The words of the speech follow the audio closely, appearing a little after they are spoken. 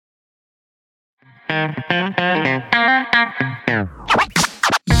You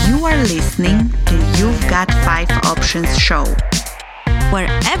are listening to You've Got 5 Options show, where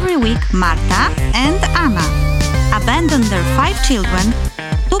every week Marta and Anna abandon their 5 children,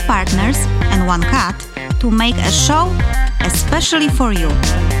 2 partners, and 1 cat to make a show especially for you.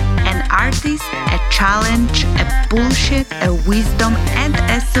 An artist, a challenge, a bullshit, a wisdom, and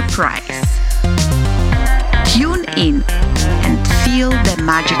a surprise. Tune in and feel the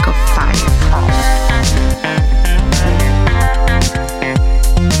magic of 5.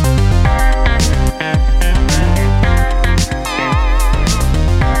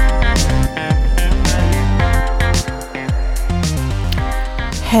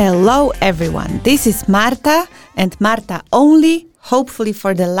 Hello everyone, this is Marta and Marta only, hopefully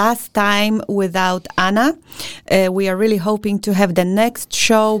for the last time without Anna. We are really hoping to have the next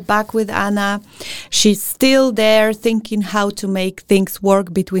show back with Anna. She's still there thinking how to make things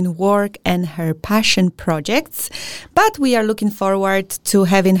work between work and her passion projects. But we are looking forward to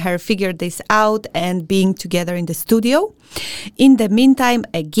having her figure this out and being together in the studio. In the meantime,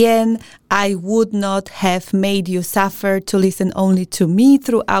 again, I would not have made you suffer to listen only to me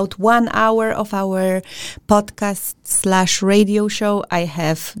throughout 1 hour of our podcast/radio show. I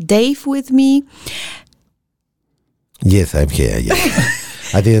have Dave with me. Yes, I'm here, yeah.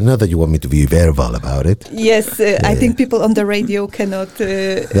 I didn't know that you want me to be verbal about it. Yes, I think people on the radio cannot...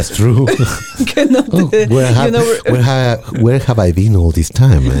 That's true. cannot... Where have I been all this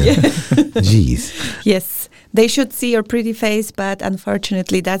time, man? Yeah. Jeez. Yes. They should see your pretty face, but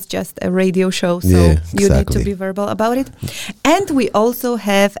unfortunately that's just a radio show, so you need to be verbal about it. And we also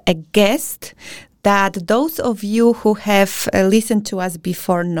have a guest that those of you who have listened to us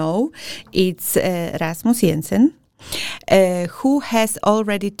before know. It's Rasmus Jensen, who has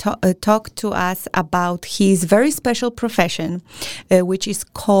already talked to us about his very special profession, which is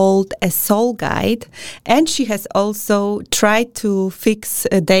called a soul guide. And she has also tried to fix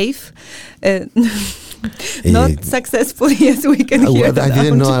Dave. Not successfully, as we can hear.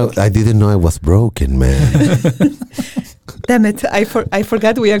 I didn't know I was broken, man. Damn it! I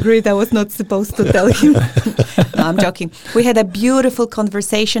forgot we agreed I was not supposed to tell him. No, I'm joking. We had a beautiful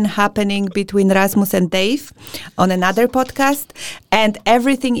conversation happening between Rasmus and Dave on another podcast, and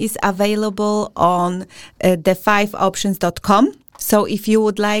everything is available on the5options.com. So if you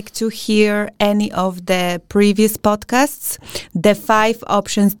would like to hear any of the previous podcasts,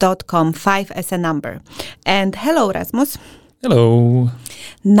 the5options.com, 5 as a number. And hello, Rasmus. Hello.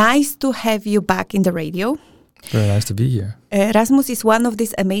 Nice to have you back in the radio. Very nice to be here. Rasmus is one of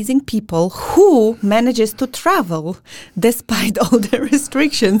these amazing people who manages to travel despite all the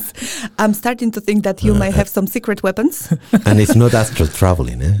restrictions. I'm starting to think that you might have some secret weapons. And it's not astral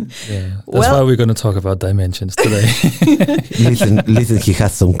traveling, eh? Yeah, that's why we're going to talk about dimensions today. listen, he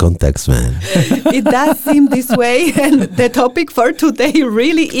has some contacts, man. It does seem this way, and the topic for today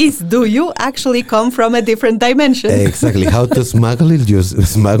really is, do you actually come from a different dimension? Exactly, how to smuggle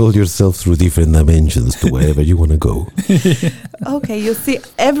yourself through different dimensions to wherever you want to go. Okay, you see,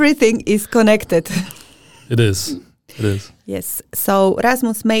 everything is connected. It is. Yes, so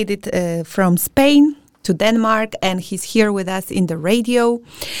Rasmus made it from Spain to Denmark, and he's here with us in the radio.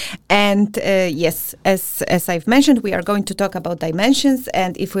 And yes, as I've mentioned, we are going to talk about dimensions,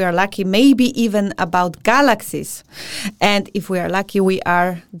 and if we are lucky, maybe even about galaxies. And if we are lucky, we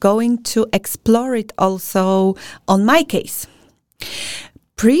are going to explore it also on my case.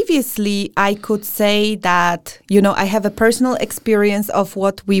 Previously, I could say that, I have a personal experience of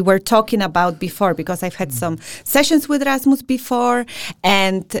what we were talking about before, because I've had some sessions with Rasmus before,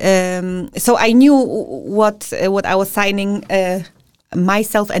 and so I knew what I was signing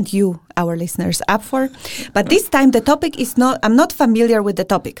myself and you, our listeners, up for. But this time the topic is I'm not familiar with the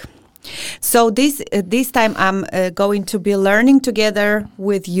topic. So this time I'm going to be learning together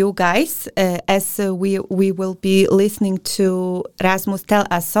with you guys as we will be listening to Rasmus tell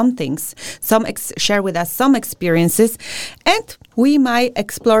us some things, share with us some experiences, and we might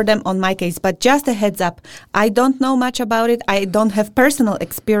explore them on my case. But just a heads up, I don't know much about it. I don't have personal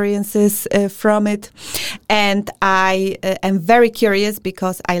experiences from it, and I am very curious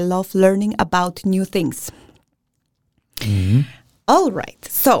because I love learning about new things. Mm-hmm. All right,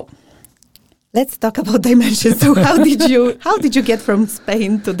 so let's talk about dimensions. So how did you get from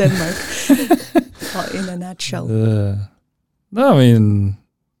Spain to Denmark? In a nutshell. No, I mean,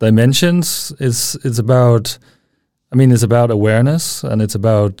 dimensions is about awareness, and it's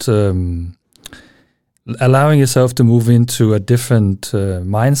about allowing yourself to move into a different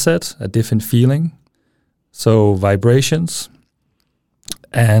mindset, a different feeling. So vibrations,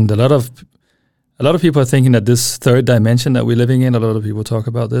 and a lot of people are thinking that this third dimension that we're living in, a lot of people talk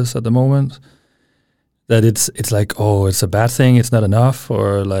about this at the moment, that it's like, oh, it's a bad thing, it's not enough,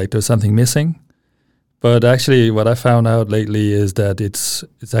 or like there's something missing. But actually, what I found out lately is that it's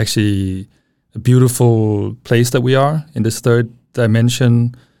actually a beautiful place that we are in this third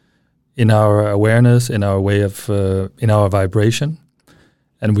dimension, in our awareness, in our way of, in our vibration.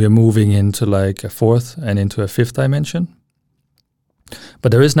 And we are moving into like a fourth and into a fifth dimension.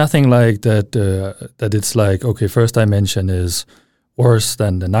 But there is nothing like that, that it's like, okay, first dimension is worse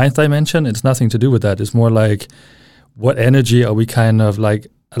than the ninth dimension. It's nothing to do with that. It's more like, what energy are we kind of like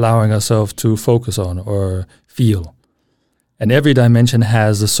allowing ourselves to focus on or feel? And every dimension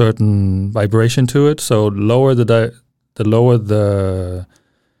has a certain vibration to it. So lower the lower the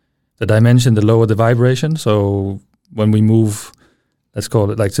dimension, the lower the vibration. So when we move, let's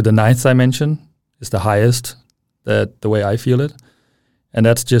call it like to the ninth dimension, is the highest, that the way I feel it. And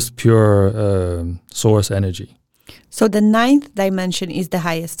that's just pure source energy. So the ninth dimension is the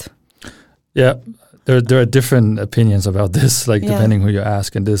highest. Yeah, there are different opinions about this, like depending who you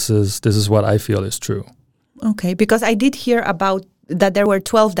ask, and this is what I feel is true. Okay, because I did hear about that there were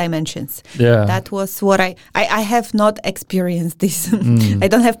 12 dimensions. Yeah, that was what I have not experienced this. I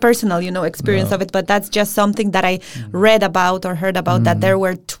don't have personal, experience of it, but that's just something that I read about or heard about, that there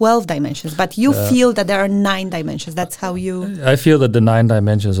were 12 dimensions. But you feel that there are 9 dimensions. That's how you... I feel that the 9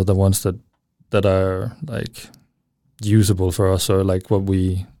 dimensions are the ones that are like usable for us, or like what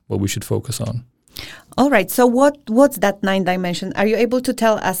we should focus on. All right. So what's that 9 dimension? Are you able to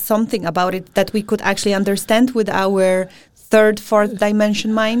tell us something about it that we could actually understand with our third, fourth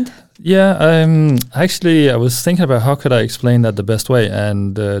dimension mind? Yeah, actually, I was thinking about how could I explain that the best way,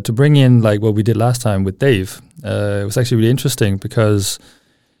 and to bring in like what we did last time with Dave, it was actually really interesting, because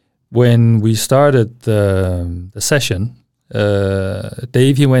when we started the session,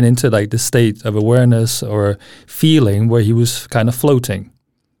 Dave, he went into like this state of awareness or feeling where he was kind of floating.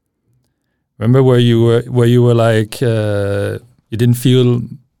 Remember where you were like you didn't feel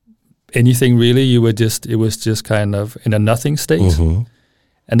anything really. You were it was just kind of in a nothing state,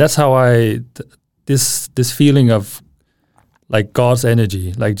 and that's how this feeling of like God's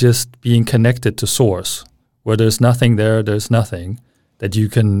energy, like just being connected to Source, where there's nothing there, there's nothing that you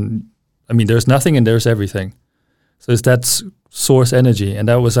can. I mean, there's nothing and there's everything. So it's that Source energy, and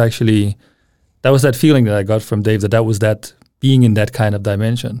that was that feeling that I got from Dave. That was that being in that kind of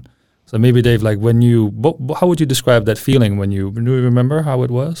dimension. So maybe Dave, like how would you describe that feeling do you remember how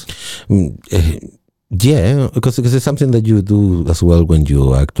it was? Yeah, because it's something that you do as well when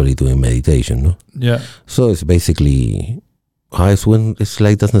you actually do a meditation, no? Yeah. So it's basically, it's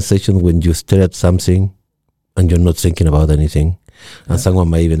like that sensation when you stare at something and you're not thinking about anything. And someone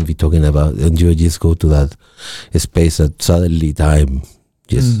might even be talking about, and you just go to that space that suddenly time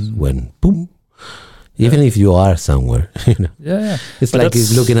just went boom. Even if you are somewhere, Yeah. It's but like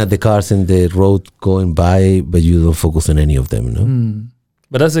it's looking at the cars in the road going by, but you don't focus on any of them, no?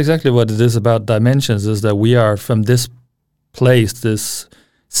 But that's exactly what it is about dimensions, is that we are from this place, this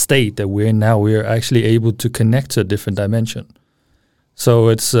state that we're in now, we are actually able to connect to a different dimension. So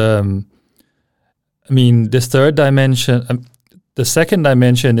it's, this third dimension, the second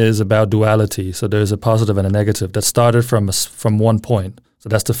dimension is about duality. So there's a positive and a negative that started from one point. So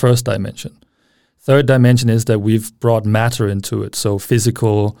that's the first dimension. Third dimension is that we've brought matter into it. So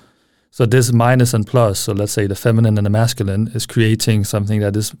physical, so this minus and plus, so let's say the feminine and the masculine is creating something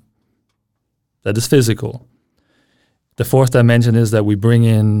that is physical. The fourth dimension is that we bring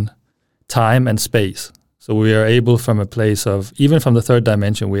in time and space. So we are able from a place of, even from the third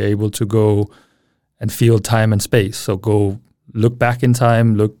dimension, we're able to go and feel time and space. So go look back in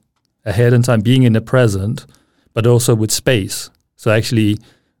time, look ahead in time, being in the present, but also with space. So actually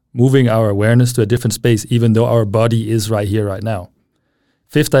moving our awareness to a different space, even though our body is right here, right now.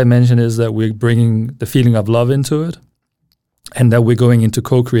 Fifth dimension is that we're bringing the feeling of love into it, and that we're going into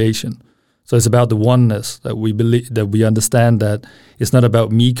co-creation. So it's about the oneness, that we believe, that we understand that it's not about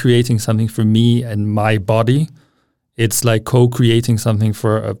me creating something for me and my body. It's like co-creating something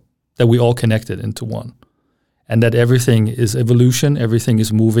that we all connected into one. And that everything is evolution, everything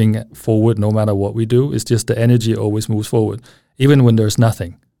is moving forward no matter what we do. It's just the energy always moves forward, even when there's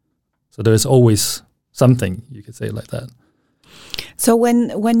nothing. So there's always something, you could say it like that. So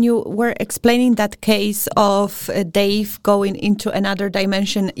when you were explaining that case of Dave going into another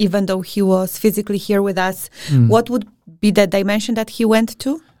dimension, even though he was physically here with us, what would be the dimension that he went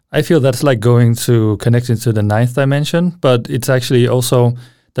to? I feel that's like connecting to the ninth dimension, but it's actually also,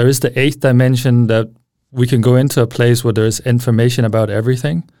 there is the eighth dimension that we can go into a place where there's information about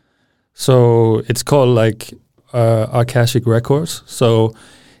everything. So it's called like Akashic Records. So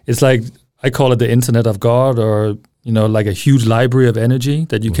it's like, I call it the internet of God, or like a huge library of energy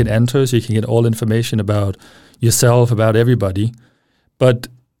that you can enter, so you can get all information about yourself, about everybody. But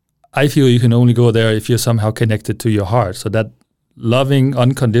I feel you can only go there if you're somehow connected to your heart. So that loving,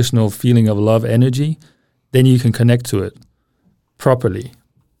 unconditional feeling of love energy, then you can connect to it properly.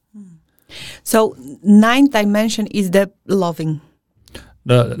 So 9th dimension is the loving.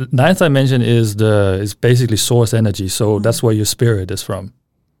 The 9th dimension is basically source energy. So that's where your spirit is from.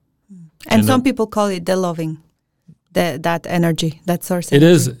 And some people call it the loving, that energy, that source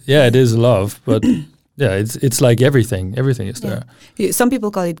energy. It is love, but it's like everything. Everything is there. Some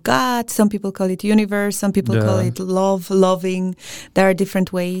people call it God, some people call it universe, some people call it love, loving. There are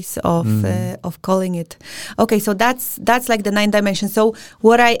different ways of calling it. Okay, so that's like the 9th dimension. So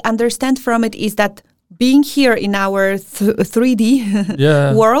what I understand from it is that being here in our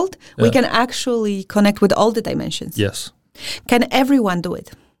 3D world, we can actually connect with all the dimensions. Yes. Can everyone do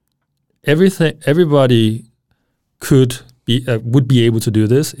it? Everybody would be able to do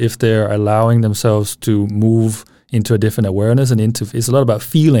this if they're allowing themselves to move into a different awareness and it's a lot about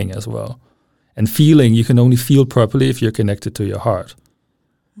feeling as well. And feeling, you can only feel properly if you're connected to your heart.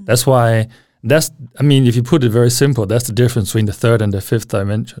 That's why, if you put it very simple, that's the difference between the 3rd and the 5th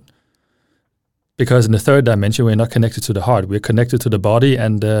dimension. Because in the 3rd dimension, we're not connected to the heart. We're connected to the body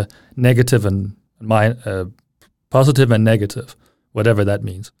and the negative and positive and negative, whatever that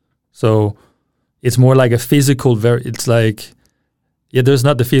means. So it's more like a physical, there's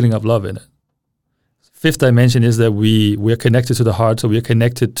not the feeling of love in it. 5th dimension is that we're connected to the heart, so we're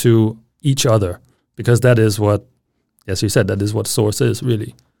connected to each other, because that is what, as you said, that is what source is,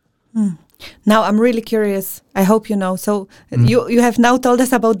 really. Now I'm really curious. I hope you know. So you have now told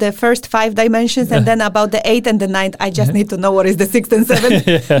us about the first 5 dimensions and then about the 8th and the 9th. I just need to know what is the 6th and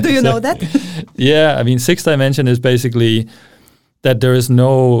 7th. Do you know that? 6th dimension is basically that there is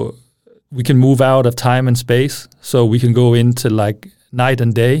we can move out of time and space, so we can go into like night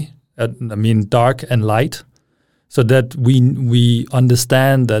and day, dark and light, so that we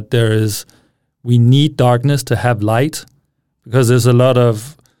understand that we need darkness to have light, because there's a lot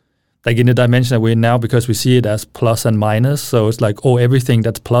of, like in the dimension that we're in now, because we see it as plus and minus, so it's like, everything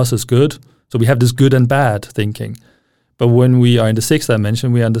that's plus is good, so we have this good and bad thinking. But when we are in the 6th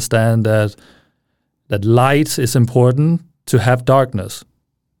dimension, we understand that light is important to have darkness.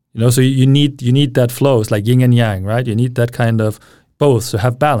 So you need that flow. It's like yin and yang, right? You need that kind of both to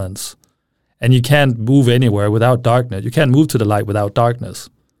have balance. And you can't move anywhere without darkness. You can't move to the light without darkness.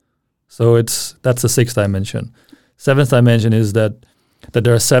 So that's the 6th dimension. 7th dimension is that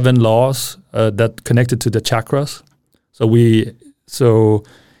there are 7 laws that connected to the chakras. So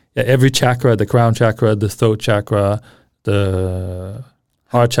every chakra, the crown chakra, the throat chakra, the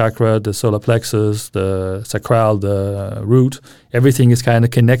heart chakra, the solar plexus, the sacral, the root, everything is kind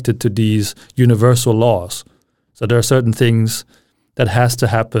of connected to these universal laws. So there are certain things that has to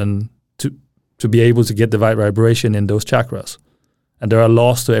happen to be able to get the right vibration in those chakras. And there are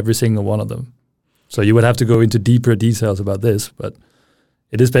laws to every single one of them. So you would have to go into deeper details about this, but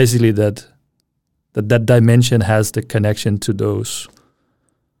it is basically that dimension has the connection to those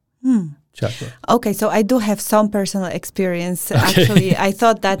chakra. Okay, so I do have some personal experience. Okay. Actually, I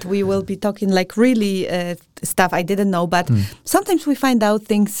thought that we will be talking like really stuff I didn't know, but sometimes we find out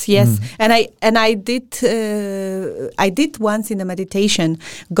things. Yes, and I did once in a meditation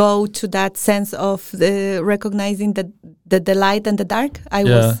go to that sense of recognizing the light and the dark.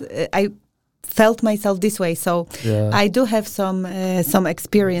 I felt myself this way, so I do have some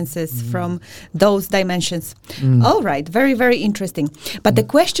experiences from those dimensions. All right, very, very interesting. But the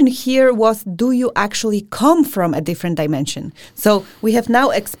question here was, do you actually come from a different dimension? So we have now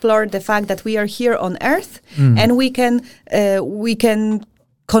explored the fact that we are here on Earth and we can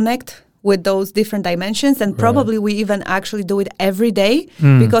connect with those different dimensions, and probably we even actually do it every day,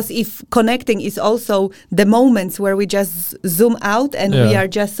 because if connecting is also the moments where we just zoom out and we are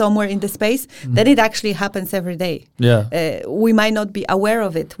just somewhere in the space, then it actually happens every day. We might not be aware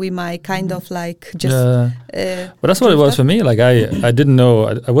of it. We might kind of like just but that's what it was for me. Like I didn't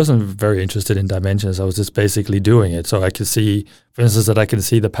know, I wasn't very interested in dimensions. I was just basically doing it. So I could see, for instance, that I can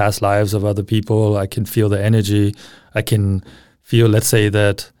see the past lives of other people. I can feel the energy. I can feel, let's say,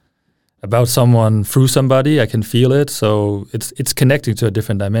 that about someone through somebody, I can feel it. So it's connecting to a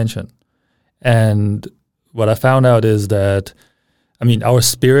different dimension. And what I found out is that, our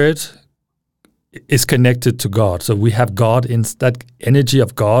spirit is connected to God. So we have God in that energy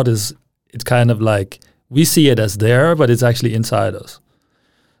of God it's kind of like, we see it as there, but it's actually inside us.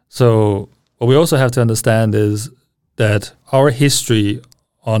 So what we also have to understand is that our history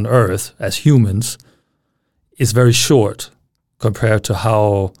on Earth as humans is very short compared to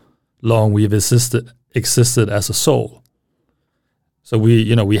how long we've existed as a soul. So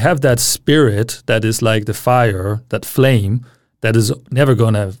we have that spirit that is like the fire, that flame that is never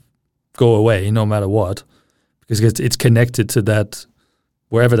going to go away no matter what, because it's connected to that,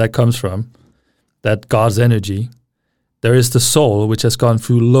 wherever that comes from, that God's energy. There is the soul, which has gone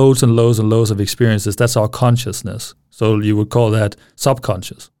through loads and loads and loads of experiences. That's our consciousness. So you would call that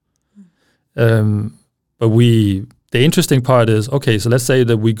subconscious. But the interesting part is, okay, so let's say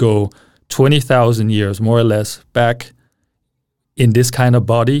that we go 20,000 years, more or less, back in this kind of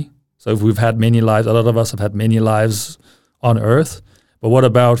body. So if we've had many lives, a lot of us have had many lives on Earth. But what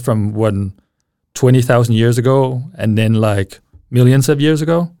about from 20,000 years ago and then like millions of years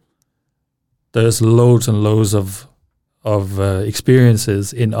ago? There's loads and loads of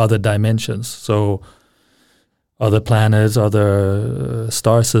experiences in other dimensions. So other planets, other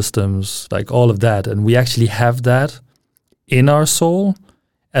star systems, like all of that. And we actually have that in our soul.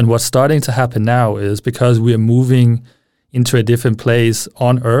 And what's starting to happen now is, because we are moving into a different place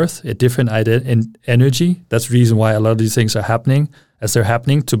on Earth, a different energy. That's the reason why a lot of these things are happening as they're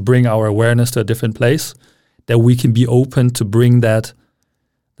happening, to bring our awareness to a different place, that we can be open to bring that,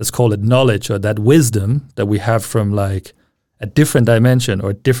 let's call it knowledge, or that wisdom that we have from like a different dimension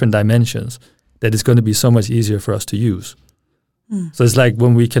or different dimensions, that is going to be so much easier for us to use. So it's like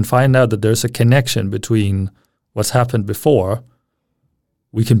when we can find out that there's a connection between what's happened before,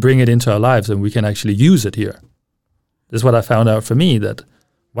 we can bring it into our lives and we can actually use it here. This is what I found out for me, that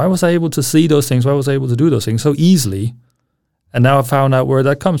why was I able to see those things? Why was I able to do those things so easily? And now I found out where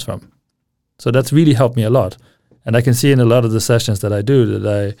that comes from. So that's really helped me a lot. And I can see in a lot of the sessions that I do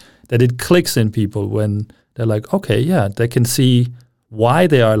that it clicks in people when they're like, okay, yeah, they can see why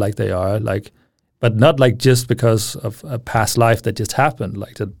they are like they are, like, but not like just because of a past life that just happened,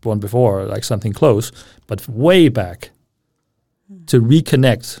 like that one before, like something close, but way back, to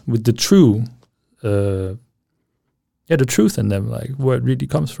reconnect with the true, the truth in them, like where it really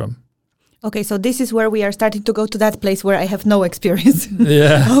comes from. Okay, so this is where we are starting to go to that place where I have no experience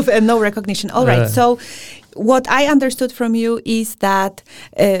of and no recognition. All right, so what I understood from you is that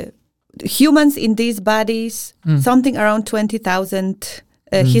humans in these bodies, something around 20,000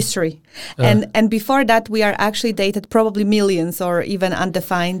 history. And before that, we are actually dated probably millions or even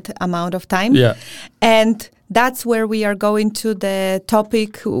undefined amount of time. Yeah. And that's where we are going to the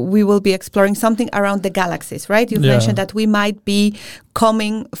topic. We will be exploring something around the galaxies, right? You've mentioned that we might be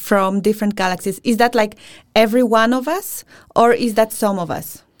coming from different galaxies. Is that like every one of us, or is that some of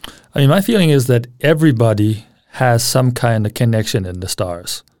us? I mean, my feeling is that everybody has some kind of connection in the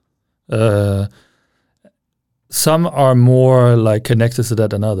stars. Some are more like connected to that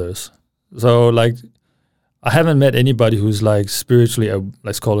than others. So like, I haven't met anybody who's like spiritually,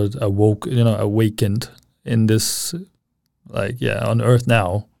 let's call it awakened in this, like, on Earth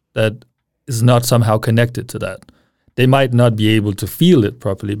now, that is not somehow connected to that. They might not be able to feel it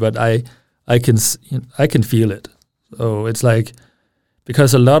properly, but I can feel it. So it's like,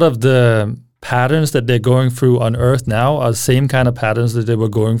 because a lot of the patterns that they're going through on Earth now are the same kind of patterns that they were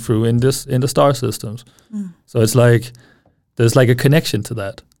going through in the star systems. So it's like there's like a connection to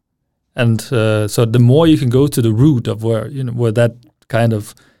that, and so the more you can go to the root of where that kind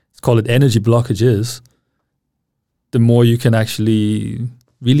of, let's call it energy blockage is, the more you can actually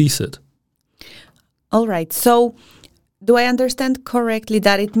release it. All right. So do I understand correctly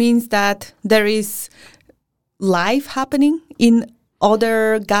that it means that there is life happening in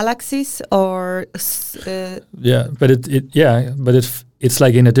other galaxies, or it's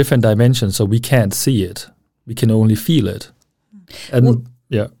like in a different dimension, so we can't see it. We can only feel it. And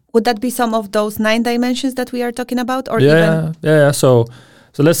would that be some of those 9 dimensions that we are talking about, or So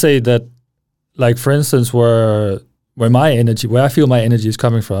let's say that, like, for instance, where I feel my energy is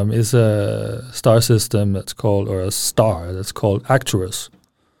coming from is a star system that's called Arcturus.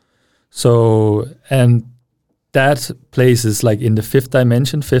 So, and that place is like in the 5th and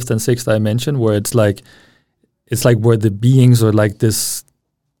 6th dimension, where it's like where the beings, or like this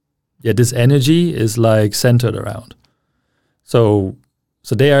energy is like centered around. So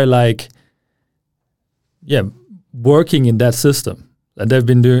they are like, working in that system, and they've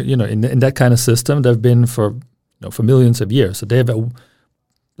been doing, in that kind of system, they've been for millions of years. So they've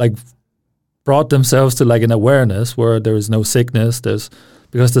like brought themselves to like an awareness where there is no sickness.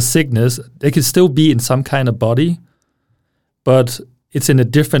 Because the sickness, they can still be in some kind of body, but it's in a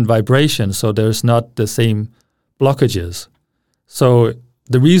different vibration, so there's not the same blockages. So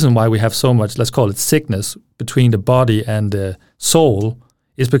the reason why we have so much, let's call it sickness, between the body and the soul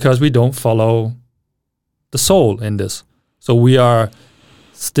is because we don't follow the soul in this. So we are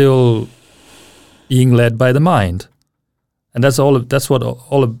still being led by the mind. And that's what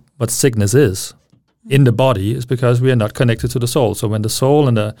sickness is. in the body is because we are not connected to the soul. So when the soul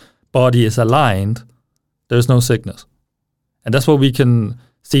and the body is aligned, there's no sickness. And that's what we can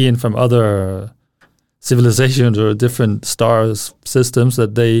see in from other civilizations or different star systems,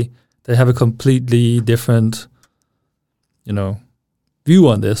 that they have a completely different, view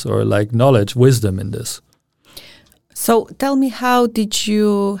on this, or like knowledge, wisdom in this. So tell me, how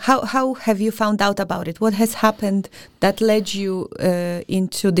have you found out about it? What has happened that led you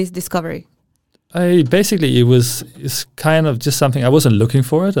into this discovery? It's kind of just something, I wasn't looking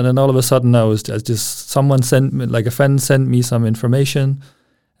for it, and then all of a sudden someone sent me, like a friend sent me some information,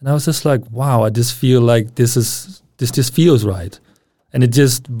 and I was just like, wow, I just feel like this just feels right. And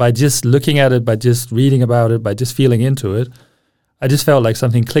by just looking at it, by just reading about it, by just feeling into it, I just felt like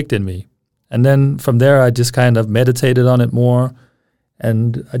something clicked in me. And then from there, I just kind of meditated on it more,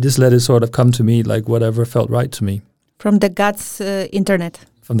 and I just let it sort of come to me, like whatever felt right to me. From the God's internet.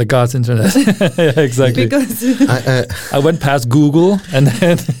 From the God's internet. Yeah, exactly. Because I went past Google, and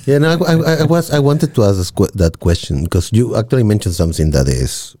then I wanted to ask that question, because you actually mentioned something that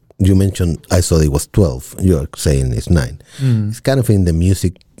is, you mentioned I thought it was 12. You're saying it's 9. It's kind of in the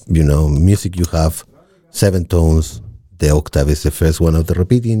music. Music, you have 7 tones. The octave is the first one of the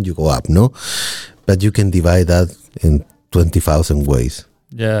repeating. You go up, no? But you can divide that in 20,000 ways.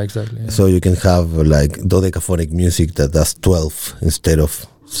 Yeah, exactly. Yeah. So you can have like dodecaphonic music that does 12 instead of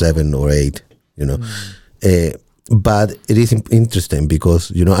 7 or 8, But it is interesting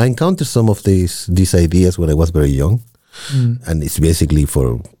because, I encountered some of these ideas when I was very young. And it's basically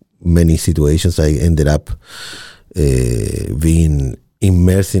for many situations I ended up being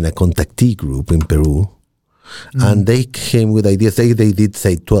immersed in a contactee group in Peru. And they came with ideas. They did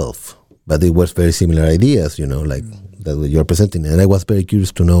say 12, but they were very similar ideas, like that you're presenting. And I was very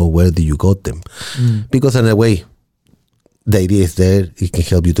curious to know, where do you got them? Because in a way, the idea is there. It can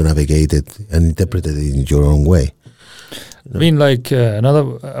help you to navigate it and interpret it in your own way. I mean, like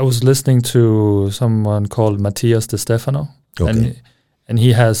I was listening to someone called Matthias De Stefano, and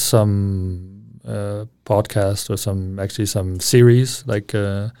he has some podcast or some series, like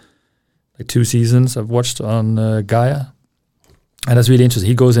 2 seasons I've watched on Gaia, and that's really interesting.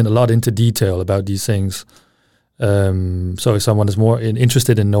 He goes in a lot into detail about these things. So if someone is more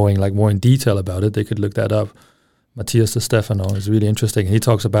interested in knowing like more in detail about it, they could look that up. Matthias De Stefano is really interesting. He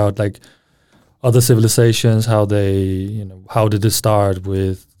talks about like other civilizations, how they, how did it start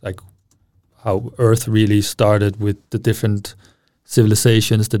with, like how Earth really started with the different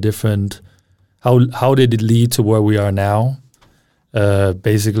civilizations, how did it lead to where we are now?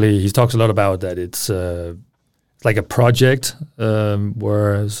 Basically, he talks a lot about that. It's like a project,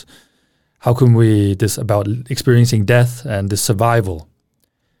 whereas how can about experiencing death and the survival.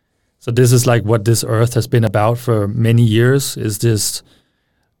 So this is like what this Earth has been about for many years, is just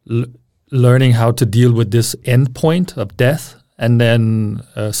learning how to deal with this end point of death and then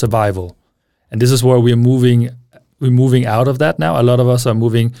survival. And this is where we're moving out of that now. A lot of us are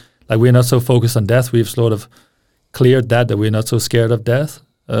moving, like we're not so focused on death. We've sort of cleared that we're not so scared of death,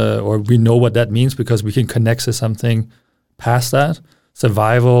 or we know what that means because we can connect to something past that.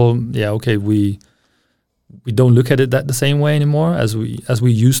 Survival, we don't look at it the same way anymore as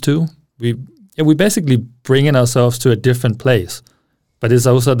we used to. We basically bringing ourselves to a different place, but it's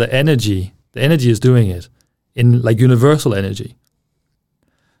also the energy. The energy is doing it in like universal energy.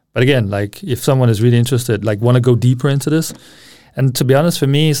 But again, like if someone is really interested, like want to go deeper into this, and to be honest, for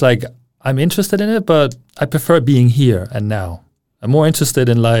me, it's like I'm interested in it, but I prefer being here and now. I'm more interested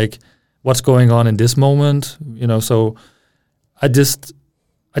in like what's going on in this moment, So I just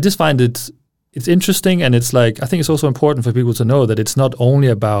find it's interesting, and it's like I think it's also important for people to know that it's not only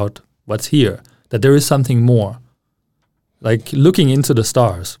about what's here, that there is something more. Like looking into the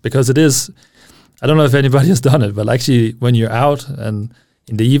stars, because it is. I don't know if anybody has done it, but actually, when you're out and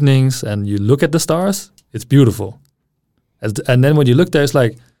in the evenings and you look at the stars, it's beautiful. And then when you look there, it's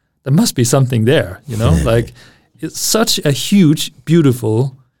like, there must be something there, like it's such a huge,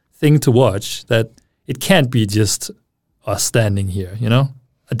 beautiful thing to watch that it can't be just us standing here,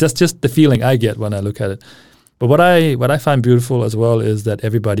 That's just the feeling I get when I look at it. But what I find beautiful as well is that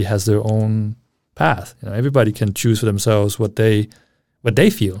everybody has their own path. Everybody can choose for themselves what they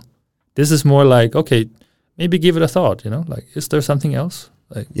feel. This is more like, okay, maybe give it a thought, like, is there something else?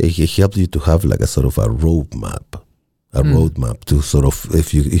 Like, it helps you to have like a sort of a roadmap. Roadmap to sort of,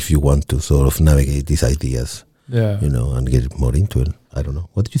 if you want to sort of navigate these ideas, and get more into it. I don't know.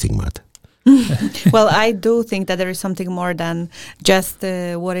 What do you think, Marta? Well, I do think that there is something more than just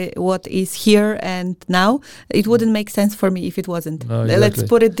what is here and now. It wouldn't make sense for me if it wasn't. No, exactly. Let's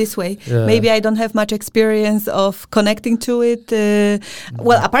put it this way. Yeah. Maybe I don't have much experience of connecting to it.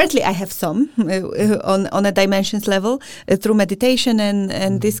 Well, apparently I have some on a dimensions level through meditation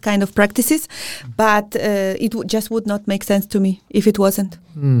and this kind of practices, but it just would not make sense to me if it wasn't.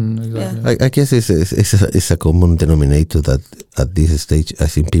 Exactly. Yeah. I guess it's a common denominator that at this stage, I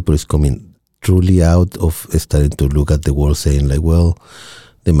think people is coming truly out of starting to look at the world saying like, well,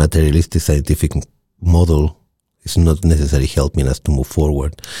 the materialistic scientific model is not necessarily helping us to move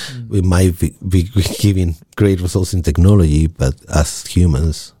forward. We might be giving great results in technology, but as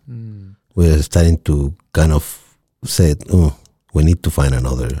humans, we're starting to kind of say, we need to find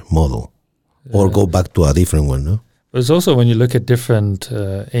another model or go back to a different one, no? But it's also when you look at different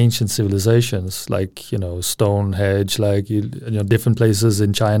ancient civilizations, like, Stonehenge, like, different places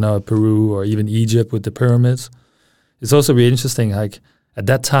in China or Peru or even Egypt with the pyramids. It's also really interesting, like, at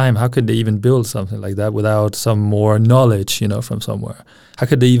that time, how could they even build something like that without some more knowledge, from somewhere? How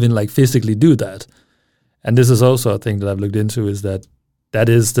could they even, like, physically do that? And this is also a thing that I've looked into, is that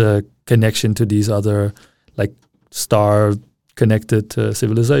is the connection to these other, like, star-connected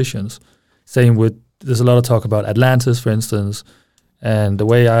civilizations. Same with, there's a lot of talk about Atlantis, for instance, and the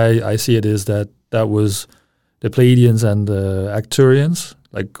way I see it is that was the Pleiadians and the Arcturians,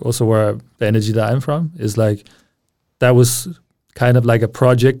 like also where the energy that I'm from is like, that was kind of like a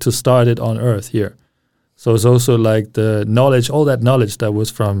project to start it on Earth here. So it's also like the knowledge, all that knowledge that was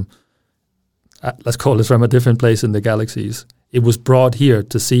from, let's call it from a different place in the galaxies, it was brought here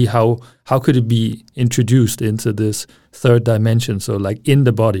to see how could it be introduced into this third dimension, so like in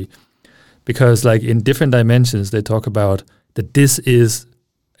the body. Because like in different dimensions, they talk about that this is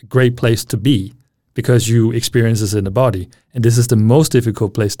a great place to be because you experience this in the body. And this is the most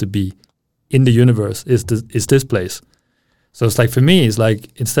difficult place to be in the universe is this place. So it's like, for me, it's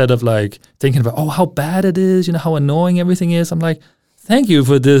like, instead of like thinking about, how bad it is, how annoying everything is, I'm like, thank you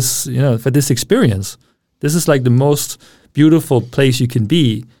for this, for this experience. This is like the most beautiful place you can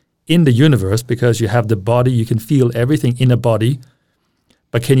be in the universe because you have the body, you can feel everything in a body.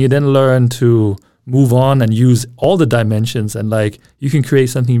 But can you then learn to move on and use all the dimensions and like you can create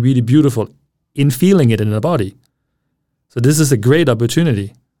something really beautiful in feeling it in the body? So this is a great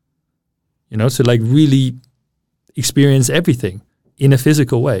opportunity, to like really experience everything in a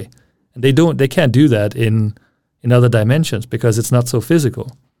physical way. And they can't do that in other dimensions because it's not so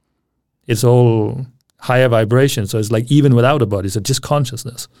physical. It's all higher vibration. So it's like even without a body, so just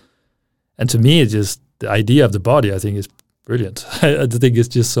consciousness. And to me, it's just the idea of the body, I think, is brilliant. I think it's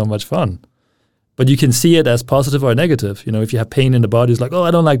just so much fun. But you can see it as positive or negative. If you have pain in the body, it's like,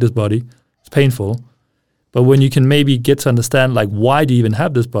 I don't like this body. It's painful. But when you can maybe get to understand, like, why do you even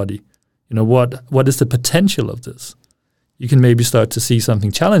have this body? What is the potential of this? You can maybe start to see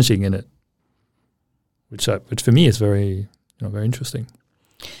something challenging in it, which for me is very, very interesting.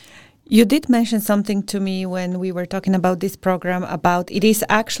 You did mention something to me when we were talking about this program about it is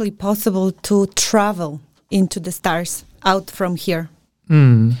actually possible to travel into the stars out from here.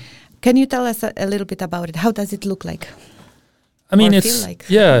 Can you tell us a little bit about it? How does it look like? I mean, or feel like?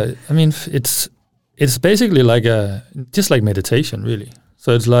 It's basically like just like meditation, really.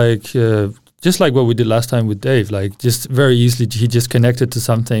 So it's like just like what we did last time with Dave. Like just very easily, he just connected to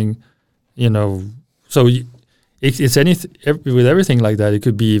something, So it's anything with everything like that. It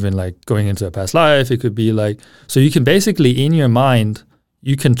could be even like going into a past life. It could be like, so you can basically in your mind,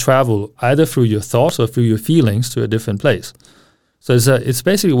 you can travel either through your thoughts or through your feelings to a different place. So it's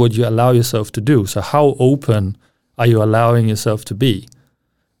basically what you allow yourself to do. So how open are you allowing yourself to be?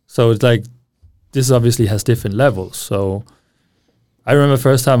 So it's like, this obviously has different levels. So I remember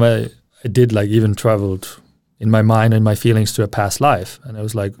first time I did like even traveled in my mind and my feelings to a past life. And it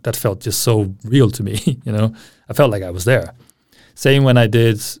was like, that felt just so real to me, I felt like I was there. Same when I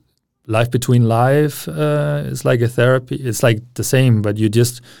did Life Between Life, it's like a therapy. It's like the same, but you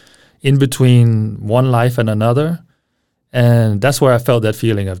just in between one life and another. And that's where I felt that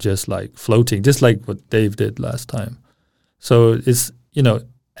feeling of just like floating, just like what Dave did last time. So it's,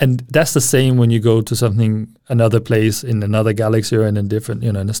 and that's the same when you go to another place in another galaxy or in a different,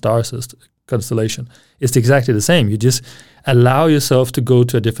 in a star system, constellation. It's exactly the same. You just allow yourself to go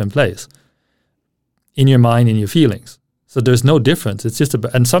to a different place in your mind, in your feelings. So there's no difference. It's just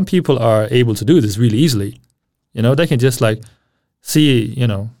and some people are able to do this really easily. They can just like see,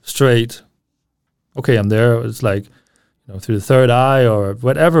 straight, okay, I'm there. It's like, through the third eye or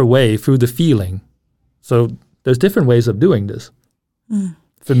whatever way, through the feeling. So there's different ways of doing this.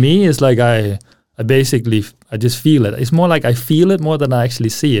 For me, it's like I just feel it. It's more like I feel it more than I actually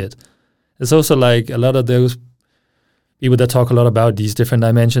see it. It's also like a lot of those people that talk a lot about these different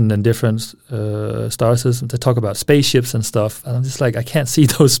dimensions and different star systems. They talk about spaceships and stuff, and I'm just like, I can't see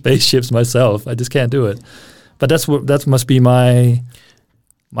those spaceships myself. I just can't do it. But that must be my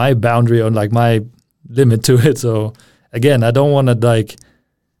boundary, or like my limit to it. So again, I don't want to like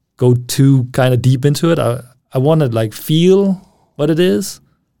go too kind of deep into it. I want to like feel what it is,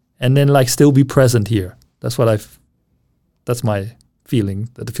 and then like still be present here. That's my feeling,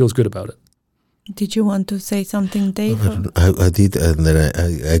 that it feels good about it. Did you want to say something, Dave? I did, and then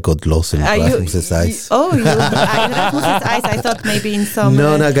I got lost in Rasmus's eyes. In Rasmus's eyes. I thought maybe in some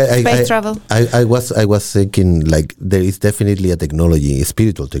space travel. I was thinking like there is definitely a technology, a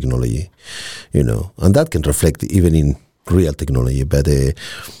spiritual technology, and that can reflect even in real technology. But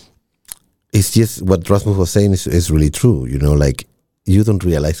it's just what Rasmus was saying is really true. Like you don't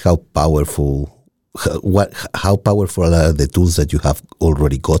realize how powerful are the tools that you have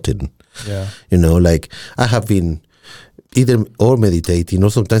already gotten. Yeah. Like I have been either or meditating or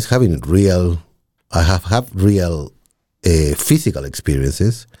sometimes having real physical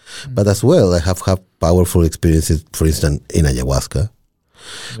experiences, but as well I have had powerful experiences, for instance, in ayahuasca,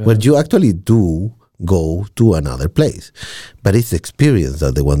 where you actually do go to another place, but it's the experience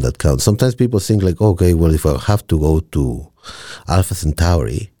that the one that counts. Sometimes people think like, okay, well, if I have to go to Alpha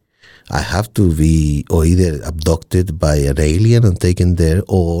Centauri, I have to be or either abducted by an alien and taken there,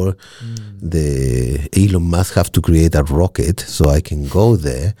 or the Elon Musk have to create a rocket so I can go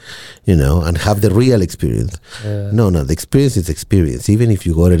there, and have the real experience. No, the experience is experience. Even if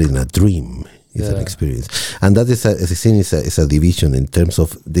you got it in a dream, it's an experience. And that is, as I think, is a division in terms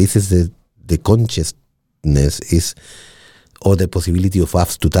of this is the consciousness is, or the possibility of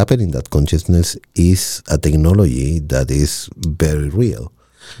us to tap in that consciousness is a technology that is very real.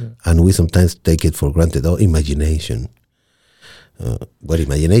 Yeah. And we sometimes take it for granted. Imagination. But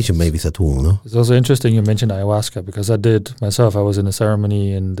imagination maybe is a tool, no? It's also interesting you mentioned ayahuasca, because I did myself. I was in a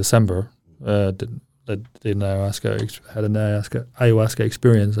ceremony in December had an ayahuasca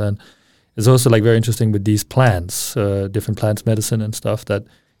experience, and it's also like very interesting with these plants, different plants, medicine and stuff, that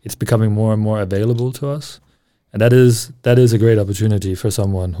it's becoming more and more available to us, and that is a great opportunity for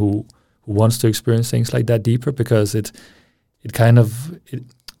someone who wants to experience things like that deeper, because it kind of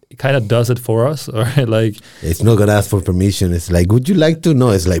does it for us, or like it's not gonna ask for permission. It's like, would you like to? No,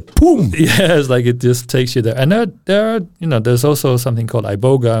 it's like boom. Yeah, it's like it just takes you there. And there are there's also something called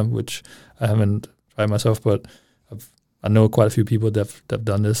iboga, which I haven't tried myself, but I know quite a few people that've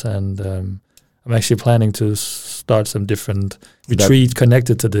done this, and I'm actually planning to start some different retreat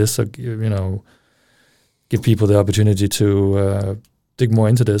connected to this. So give people the opportunity to dig more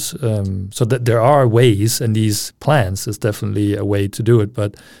into this, so that there are ways, and these plants is definitely a way to do it,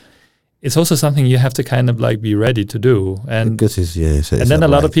 but it's also something you have to kind of like be ready to do, and because it's then a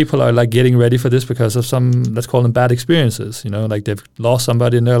lot of people are like getting ready for this because of some, let's call them, bad experiences, like they've lost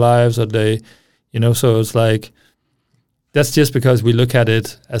somebody in their lives, or they so it's like that's just because we look at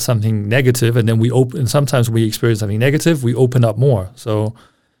it as something negative, and then sometimes we experience something negative, we open up more. So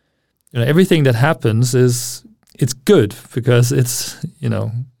everything that happens it's good, because it's,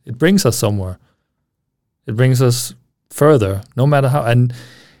 it brings us somewhere. It brings us further, no matter how. And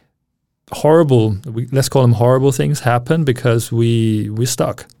let's call them horrible things, happen because we're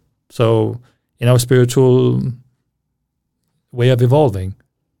stuck. So in our spiritual way of evolving.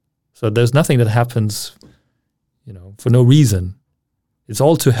 So there's nothing that happens, for no reason. It's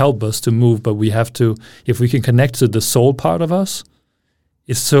all to help us to move, but we have to, if we can connect to the soul part of us,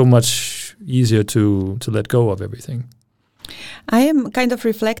 it's so much easier to let go of everything. I am kind of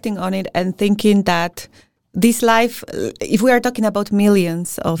reflecting on it and thinking that this life, if we are talking about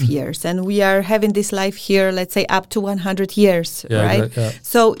millions of years, and we are having this life here, let's say up to 100 years, right? Yeah.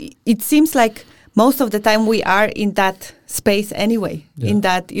 So it seems like most of the time we are in that space anyway, in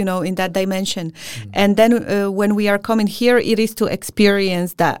that, in that dimension. And then when we are coming here, it is to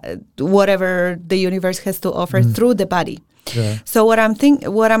experience that whatever the universe has to offer through the body. Yeah. So what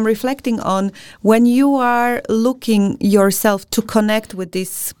I'm reflecting on, when you are looking yourself to connect with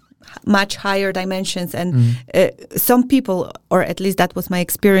these much higher dimensions, and some people, or at least that was my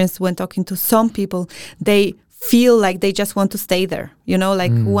experience when talking to some people, they feel like they just want to stay there.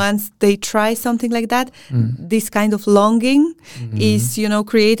 Once they try something like that, this kind of longing is,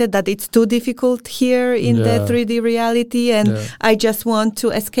 created, that it's too difficult here in the 3D reality, and I just want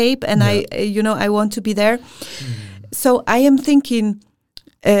to escape, and I want to be there. So I am thinking,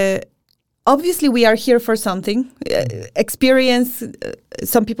 obviously we are here for something, experience.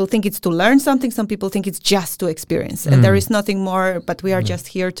 Some people think it's to learn something. Some people think it's just to experience. And there is nothing more, but we are just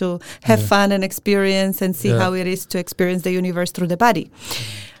here to have fun and experience and see how it is to experience the universe through the body.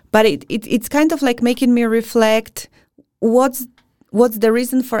 but it's kind of like making me reflect. What's the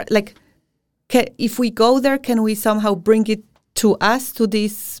reason for, like, if we go there, can we somehow bring it to us, to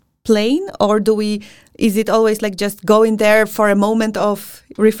this plane, or is it always like just going there for a moment of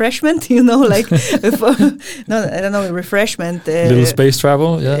refreshment, like no, I don't know, refreshment, little space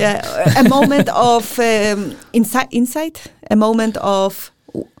travel, a moment of insight, a moment of,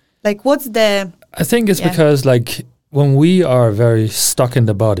 like, what's the... I think it's because, like, when we are very stuck in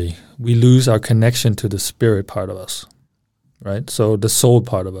the body, we lose our connection to the spirit part of us, right? So the soul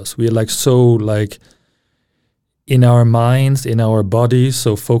part of us, we are like so like in our minds, in our bodies,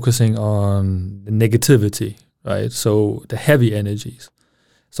 so focusing on the negativity, right? So the heavy energies.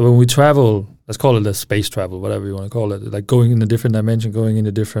 So when we travel, let's call it a space travel, whatever you want to call it, like going in a different dimension, going in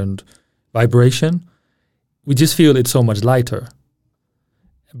a different vibration, we just feel it's so much lighter.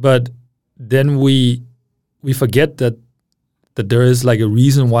 But then we forget that there is like a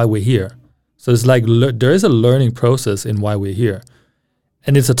reason why we're here. So it's like there is a learning process in why we're here.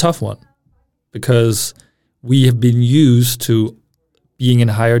 And it's a tough one because we have been used to being in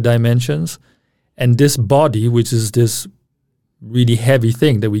higher dimensions, and this body, which is this really heavy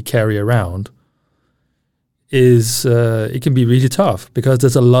thing that we carry around, is it can be really tough because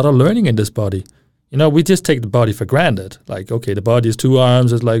there's a lot of learning in this body. We just take the body for granted. Like, okay, the body is 2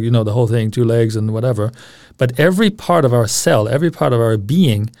 arms, it's like, the whole thing, 2 legs and whatever. But every part of our cell, every part of our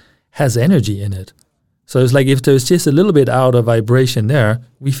being has energy in it. So it's like if there's just a little bit out of vibration there,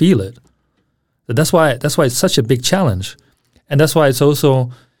 we feel it. So that's why it's such a big challenge. And that's why it's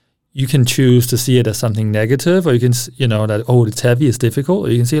also, you can choose to see it as something negative, or you can, that, oh, it's heavy, it's difficult.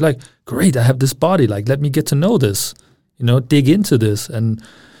 Or you can see like, great, I have this body, like, let me get to know this, dig into this. And,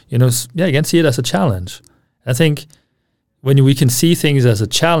 you can see it as a challenge. I think when we can see things as a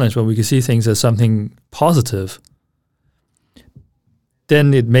challenge, when we can see things as something positive,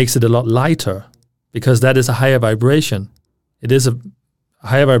 then it makes it a lot lighter because that is a higher vibration. It is a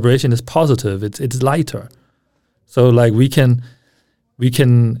higher vibration is positive. It's lighter. So like we can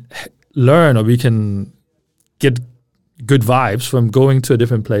learn, or we can get good vibes from going to a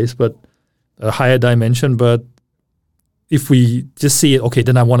different place, but a higher dimension. But if we just see it, okay,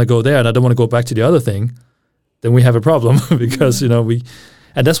 then I want to go there and I don't want to go back to the other thing, then we have a problem because,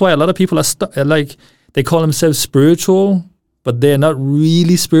 and that's why a lot of people are like, they call themselves spiritual, but they're not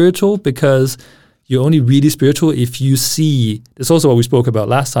really spiritual because you're only really spiritual if you see, that's also what we spoke about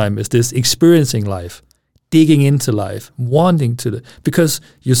last time, is this experiencing life, digging into life, wanting to, because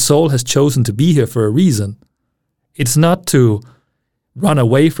your soul has chosen to be here for a reason. It's not to run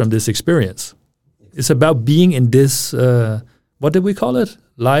away from this experience. It's about being in this, what did we call it?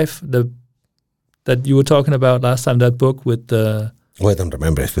 Life, that you were talking about last time, that book with the... Well, I don't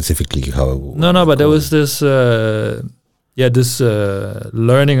remember specifically how... No, but there was this,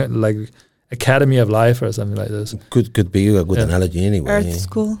 learning, like Academy of Life or something like this. Could be a good analogy anyway. Earth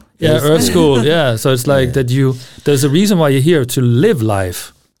School. Yeah, Earth School, yeah. So it's like that there's a reason why you're here, to live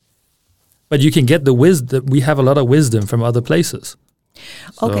life. But you can get the wisdom, we have a lot of wisdom from other places.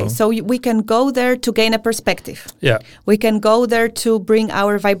 Okay, so we can go there to gain a perspective. Yeah. We can go there to bring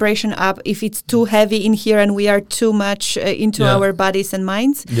our vibration up if it's too heavy in here and we are too much into our bodies and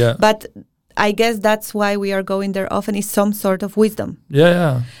minds. Yeah. But I guess that's why we are going there often, is some sort of wisdom.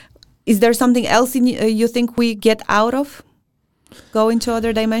 Yeah. Is there something else you think we get out of going to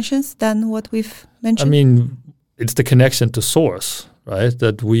other dimensions than what we've mentioned? I mean, it's the connection to source, right?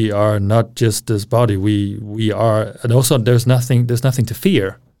 That we are not just this body. We are, and also there's nothing to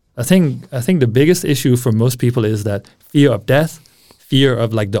fear. I think the biggest issue for most people is that fear of death, fear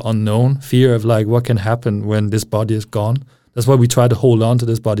of like the unknown, fear of like what can happen when this body is gone. That's why we try to hold on to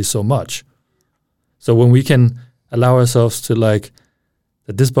this body so much. So when we can allow ourselves to like,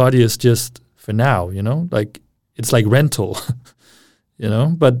 that this body is just for now, like it's like rental,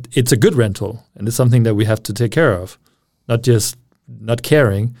 but it's a good rental and it's something that we have to take care of, not just not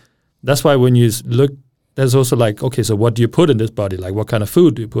caring. That's why when you look, there's also like, okay, so what do you put in this body? Like what kind of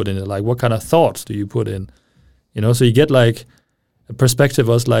food do you put in it? Like what kind of thoughts do you put in? So you get like a perspective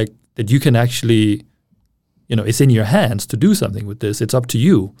of like that you can actually, it's in your hands to do something with this. It's up to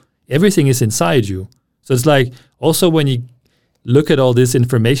you. Everything is inside you. So it's like also when you look at all this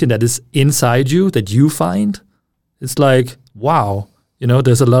information that is inside you that you find, it's like, wow,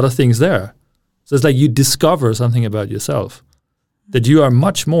 there's a lot of things there. So it's like you discover something about yourself, that you are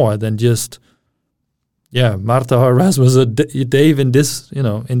much more than just, Martha or Rasmus or Dave in this,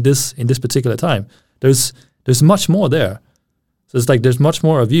 in this particular time. There's much more there. So it's like there's much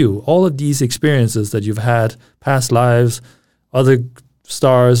more of you. All of these experiences that you've had, past lives, other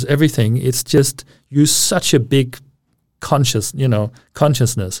stars, everything, it's just, you're such a big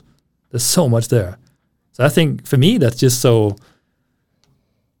consciousness. There's so much there. So I think for me that's just so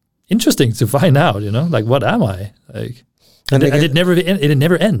interesting to find out. Like what am I like? And it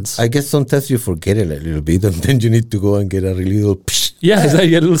never ends. I guess sometimes you forget it a little bit, and then you need to go and get a really little. Yeah, it's like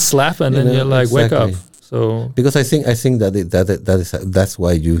a little slap, and then you're like, exactly. Wake up. So because I think that's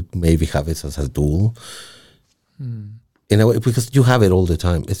why you maybe have it as a tool. In a way, because you have it all the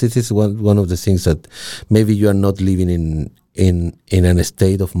time. This is one of the things that maybe you are not living in a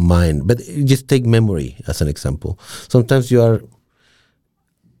state of mind. But just take memory as an example. Sometimes you are.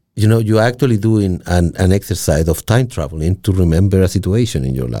 You're actually doing an exercise of time traveling to remember a situation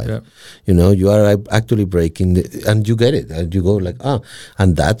in your life. Yeah. You are actually breaking, and you get it, and you go like,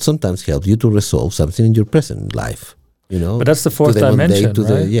 and that sometimes helps you to resolve something in your present life. But that's the fourth dimension,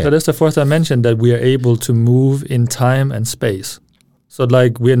 right? So that's the fourth dimension, that we are able to move in time and space. So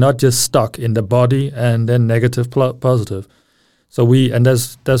like we're not just stuck in the body and then negative, positive. So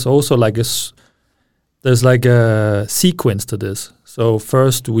there's also like there's like a sequence to this. So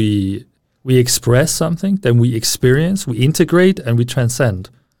first we express something, then we experience, we integrate, and we transcend.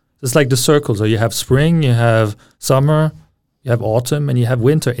 It's like the circle. So you have spring, you have summer, you have autumn, and you have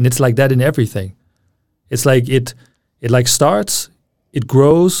winter, and it's like that in everything. It's like it like starts, it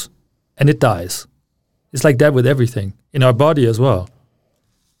grows, and it dies. It's like that with everything in our body as well.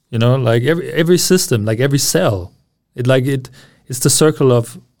 Like every system, like every cell, it's the circle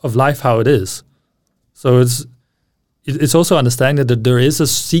of life, how it is. So it's also understanding that there is a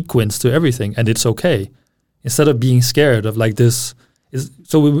sequence to everything, and it's okay. Instead of being scared of like this,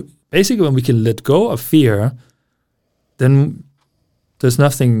 basically when we can let go of fear, then there's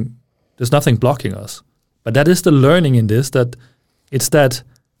nothing blocking us. But that is the learning in this, that it's that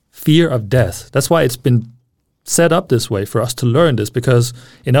fear of death. That's why it's been set up this way for us to learn this, because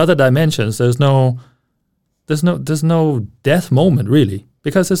in other dimensions there's no death moment really,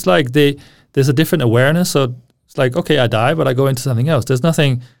 because it's like there's a different awareness. So it's like, okay, I die, but I go into something else. There's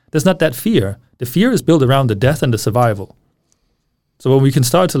not that fear. The fear is built around the death and the survival. So when we can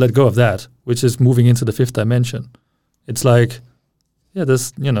start to let go of that, which is moving into the fifth dimension, it's like, yeah,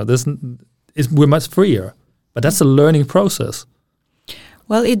 we're much freer. But that's a learning process.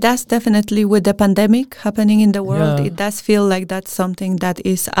 Well, it does definitely, with the pandemic happening in the world, it does feel like that's something that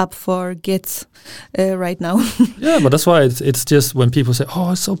is up for gets right now. Yeah, but that's why it's just when people say,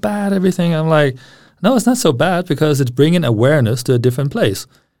 oh, it's so bad, everything, I'm like, no, it's not so bad, because it's bringing awareness to a different place.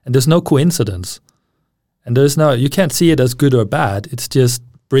 And there's no coincidence. And you can't see it as good or bad. It's just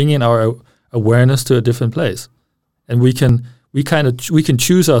bringing our awareness to a different place. And we can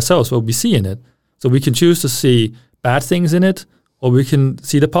choose ourselves what we see in it. So we can choose to see bad things in it, or we can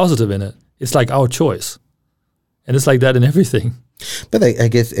see the positive in it. It's like our choice. And it's like that in everything. But I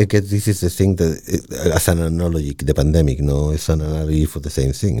guess this is the thing that, as an analogy, the pandemic, it's an analogy for the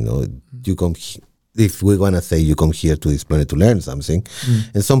same thing. You come, if we want to say you come here to this planet to learn something,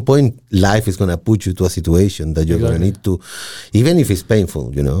 at some point life is going to put you to a situation that you're going to need to, even if it's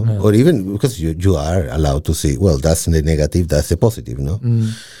painful, or even because you are allowed to see, well, that's the negative, that's the positive,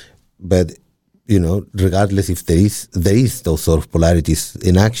 But regardless if there is those sort of polarities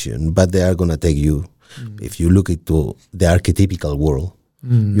in action, but they are going to take you. If you look into the archetypical world,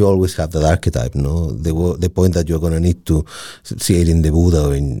 you always have that archetype, the point that you're going to need to see it in the Buddha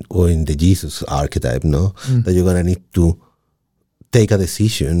or in the Jesus archetype, that you're going to need to take a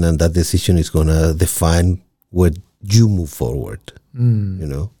decision, and that decision is going to define where you move forward,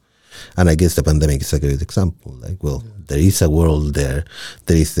 And I guess the pandemic is a great example. Like, well, there is a world there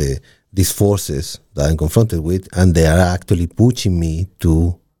is these forces that I'm confronted with, and they are actually pushing me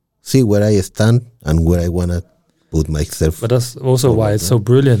to see where I stand and where I want to put myself. But that's also why it's so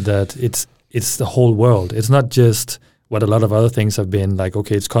brilliant that it's the whole world. It's not just what a lot of other things have been, like,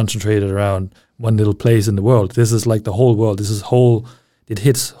 okay, it's concentrated around one little place in the world. This is like the whole world. It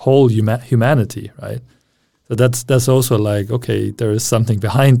hits whole humanity, right? So that's also like, okay, there is something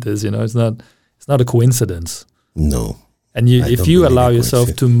behind this, It's not a coincidence. No. And if you allow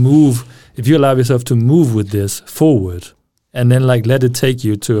yourself to move with this forward, and then like let it take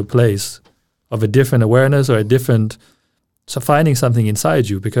you to a place of a different awareness or finding something inside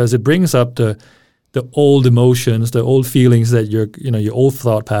you, because it brings up the old emotions, the old feelings that your old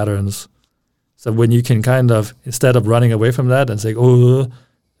thought patterns. So when you can kind of, instead of running away from that and say, oh,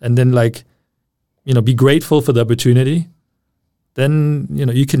 and then like, be grateful for the opportunity, then,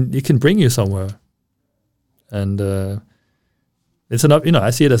 it can bring you somewhere. And, it's I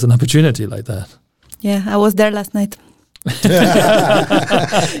see it as an opportunity like that. Yeah, I was there last night. Yeah,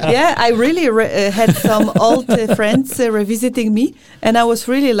 I really had some old friends revisiting me, and I was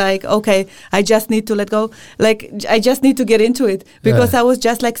really like, okay, I just need to let go. Like, I just need to get into it because I was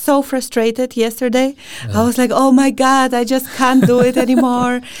just like so frustrated yesterday. I was like, oh my God, I just can't do it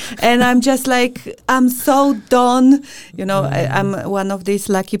anymore. And I'm just like, I'm so done. You know, I'm one of these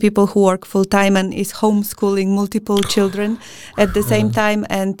lucky people who work full time and is homeschooling multiple children at the same time,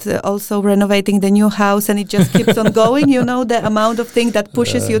 and also renovating the new house, and it just keeps on going. You know, the amount of thing that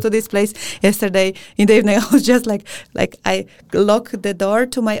pushes you to this place. Yesterday in the evening, I was just like I lock the door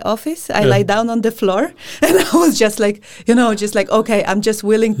to my office. I lie down on the floor, and I was just like, you know, just like, okay, I'm just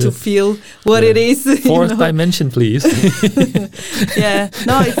willing to feel what it is. Fourth dimension, please. Yeah,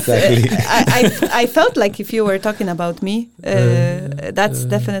 no, it's. I felt like if you were talking about me, that's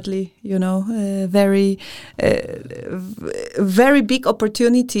definitely, you know, very big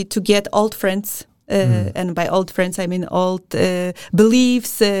opportunity to get old friends. And by old friends, I mean old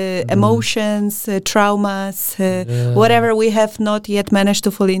beliefs, emotions, traumas, whatever we have not yet managed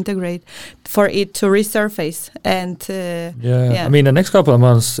to fully integrate, for it to resurface. And I mean, the next couple of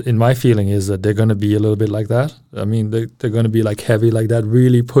months, in my feeling, is that they're going to be a little bit like that. I mean, they're going to be like heavy like that,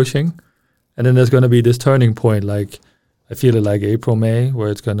 really pushing. And then there's going to be this turning point, like I feel it like April, May, where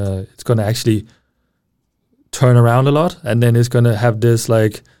it's gonna actually turn around a lot. And then it's going to have this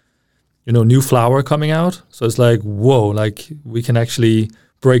like, you know, new flower coming out. So it's like, whoa, like we can actually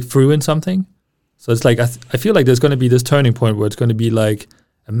break through in something. So it's like, I feel like there's going to be this turning point where it's going to be like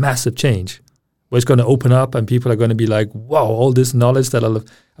a massive change, where it's going to open up and people are going to be like, wow, all this knowledge that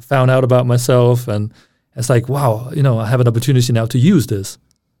I found out about myself. And it's like, wow, you know, I have an opportunity now to use this.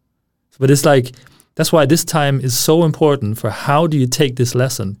 But it's like, that's why this time is so important for how do you take this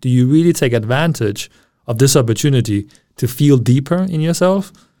lesson? Do you really take advantage of this opportunity to feel deeper in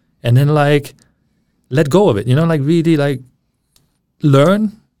yourself? And then like let go of it, you know, like really like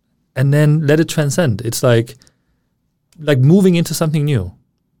learn and then let it transcend. It's like moving into something new.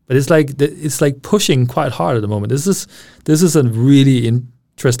 But it's like pushing quite hard at the moment. This is a really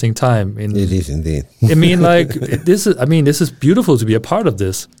interesting time. It is indeed. I mean, like this is beautiful to be a part of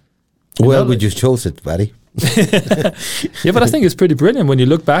this. Well, we just chose it, buddy. Yeah, but I think it's pretty brilliant when you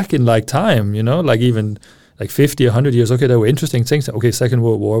look back in like time, you know, like even like 50, 100 years, okay, there were interesting things. Okay, Second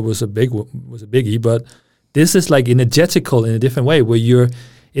World War was a biggie, but this is like energetical in a different way where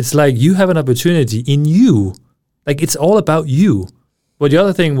it's like you have an opportunity in you. Like it's all about you. But the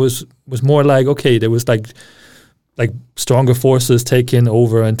other thing was more like, okay, there was like stronger forces taking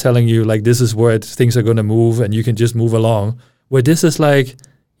over and telling you like this is where things are going to move and you can just move along. Where this is like,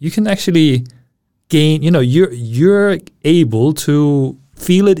 you can actually gain, you know, you're able to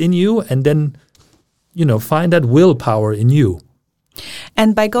feel it in you and then, you know, find that willpower in you.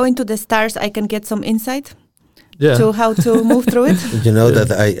 And by going to the stars, I can get some insight to how to move through it. You know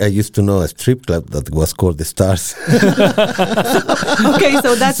that I used to know a strip club that was called the Stars. Okay,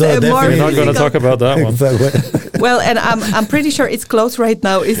 so that's more. We're not going to talk about that one. Well, and I'm pretty sure it's closed right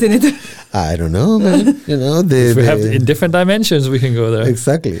now, isn't it? I don't know, man. You know, if we have in different dimensions, we can go there.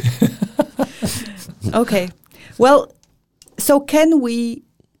 Exactly. Okay. Well, so can we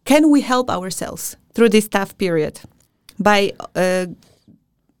help ourselves through this tough period by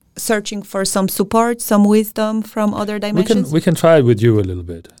searching for some support, some wisdom from other dimensions? We can try it with you a little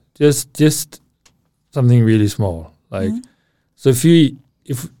bit. Just something really small. Like so if you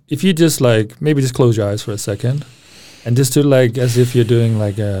just like maybe just close your eyes for a second and just do like as if you're doing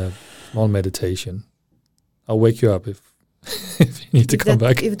like a small meditation. I'll wake you up if you need to come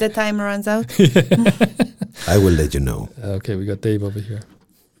back. If the time runs out. I will let you know. Okay, we got Dave over here.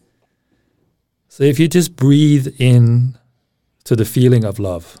 So if you just breathe in to the feeling of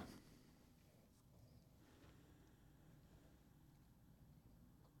love.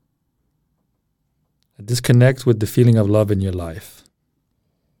 And disconnect with the feeling of love in your life.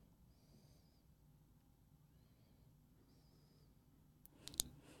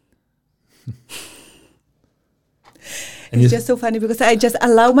 It's just so funny because I just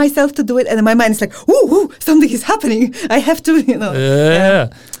allow myself to do it and my mind is like, ooh, something is happening. I have to, you know. Yeah.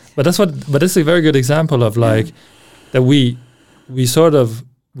 But it's a very good example of like that we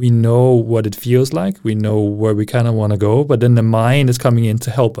know what it feels like. We know where we kind of want to go, but then the mind is coming in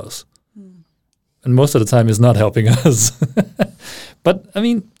to help us. And most of the time it's not helping us. But I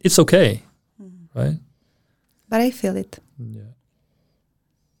mean, it's okay. Right? But I feel it. Yeah.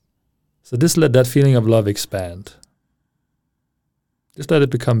 So just let that feeling of love expand. Just let it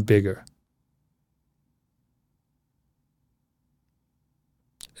become bigger.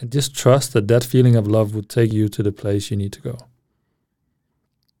 And just trust that that feeling of love will take you to the place you need to go.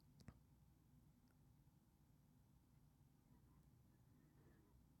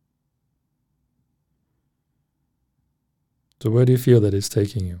 So where do you feel that it's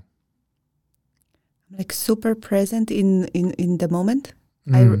taking you? Like super present in the moment.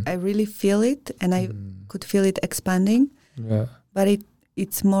 I really feel it, and I could feel it expanding. Yeah. But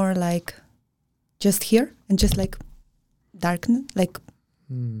it's more like just here and just like darkness, like.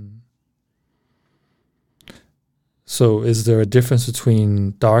 So is there a difference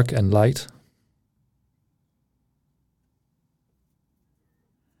between dark and light?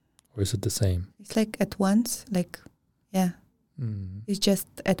 Or is it the same? It's like at once, like, yeah. It's just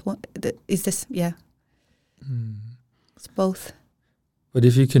at one. Is this, yeah. It's both. But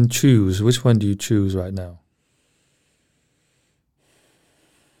if you can choose, which one do you choose right now?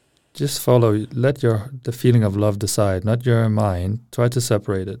 Just follow. Let the feeling of love decide, not your mind. Try to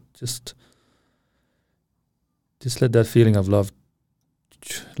separate it. Just let that feeling of love,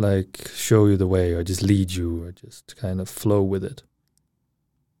 like, show you the way, or just lead you, or just kind of flow with it.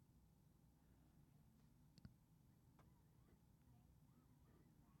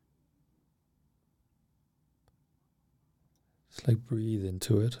 Just like breathe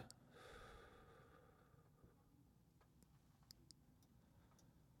into it.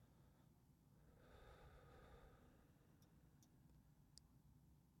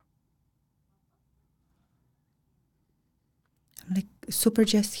 I'm like super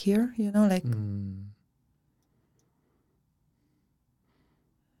just here, like.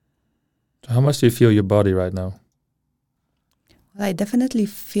 So how much do you feel your body right now? Well, I definitely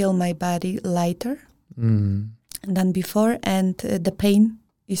feel my body lighter than before, and the pain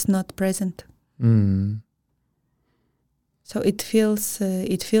is not present. So it feels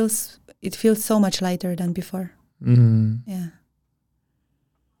so much lighter than before. Yeah.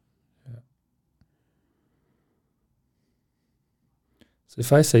 So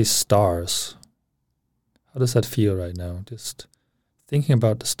if I say stars, how does that feel right now? Just thinking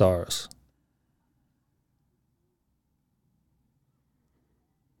about the stars.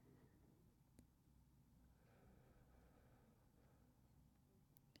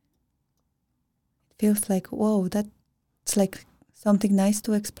 Feels like, whoa, that's like something nice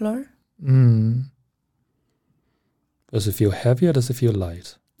to explore. Does it feel heavy or does it feel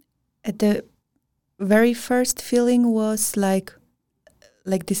light? At the very first feeling was like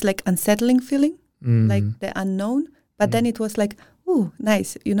this like unsettling feeling, like the unknown. But then it was like, ooh,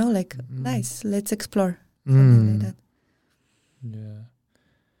 nice, like nice, let's explore. Something like that. Yeah.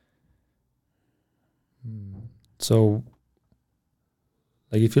 So,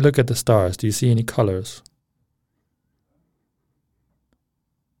 like, if you look at the stars, do you see any colors?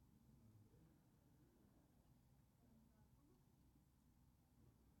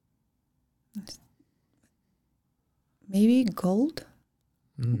 Maybe gold,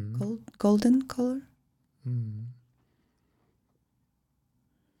 golden color.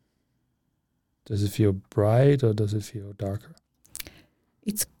 Does it feel bright or does it feel darker?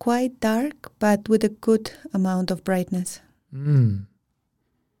 It's quite dark, but with a good amount of brightness.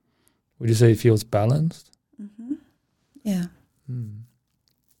 Would you say it feels balanced? Yeah.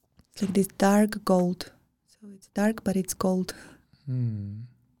 It's like this dark gold. So it's dark, but it's gold.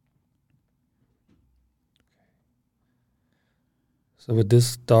 So with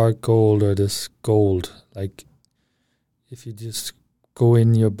this dark gold or this gold, like, if you just go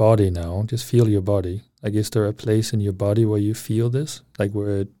in your body now, just feel your body. Like, is there a place in your body where you feel this? Like,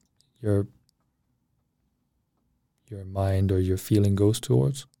 where your mind or your feeling goes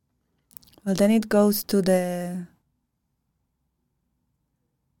towards? Well, then it goes to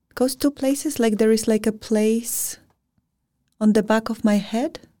places. Like, there is like a place on the back of my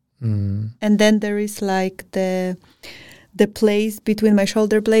head. And then there is like the place between my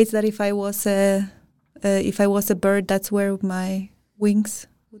shoulder blades that if I was a bird, that's where my wings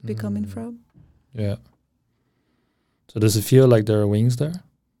would be coming from. Yeah. So does it feel like there are wings there?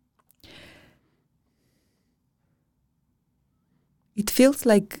 It feels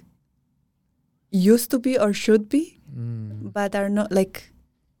like used to be or should be, but are not. Like,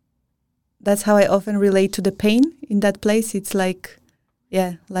 that's how I often relate to the pain in that place. It's like,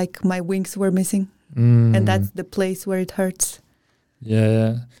 yeah, like my wings were missing. And that's the place where it hurts.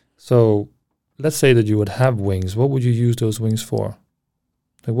 Yeah. So let's say that you would have wings. What would you use those wings for?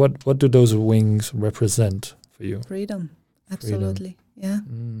 Like, what do those wings represent for you? Freedom. Absolutely.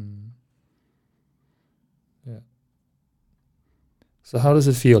 Freedom. Yeah. So how does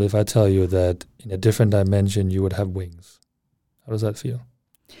it feel if I tell you that in a different dimension you would have wings? How does that feel?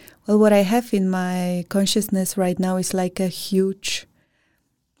 Well, what I have in my consciousness right now is like a huge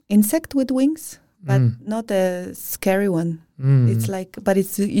insect with wings. But not a scary one. It's like, but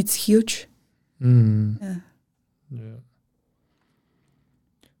it's huge. Yeah.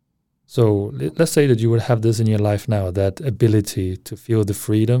 So let's say that you would have this in your life now, that ability to feel the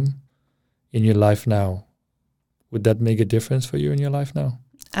freedom in your life now. Would that make a difference for you in your life now?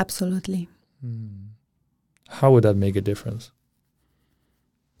 Absolutely. How would that make a difference?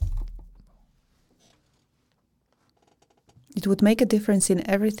 It would make a difference in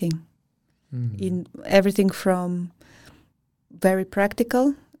everything. In everything from very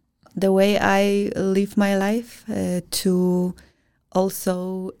practical, the way I live my life, to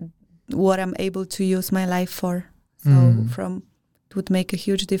also what I'm able to use my life for. So it would make a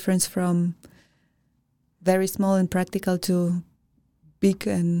huge difference from very small and practical to big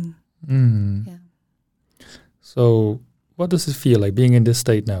and yeah. So what does it feel like being in this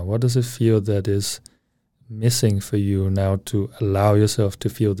state now? What does it feel that is missing for you now to allow yourself to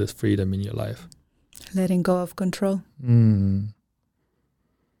feel this freedom in your life? Letting go of control.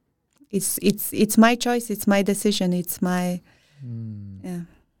 It's my choice. It's my decision. It's my yeah.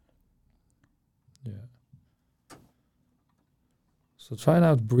 So try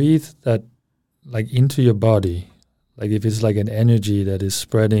now to breathe that like into your body. Like if it's like an energy that is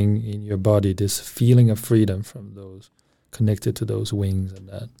spreading in your body, this feeling of freedom from those, connected to those wings and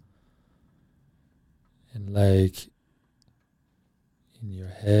that. And like in your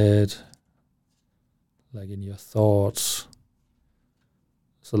head, like in your thoughts.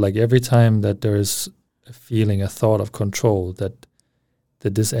 So like every time that there is a feeling, a thought of control, that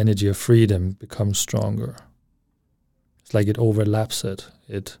this energy of freedom becomes stronger. It's like it overlaps it.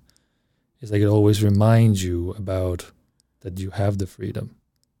 It's like it always reminds you about that you have the freedom.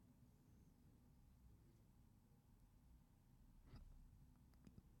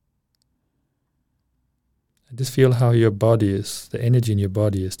 And just feel how your body is, the energy in your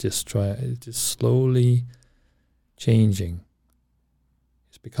body is just slowly changing.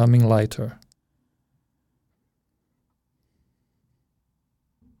 It's becoming lighter.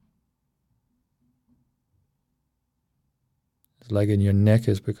 It's like in your neck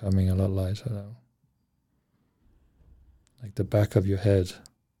is becoming a lot lighter now. Like the back of your head.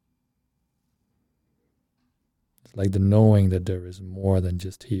 It's like the knowing that there is more than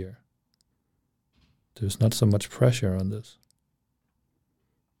just here. There's not so much pressure on this.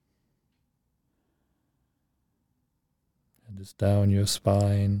 And just down your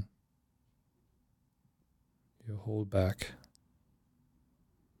spine, your whole back.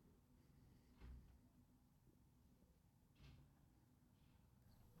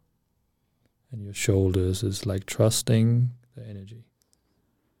 And your shoulders is like trusting the energy.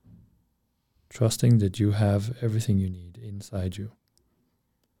 Trusting that you have everything you need inside you.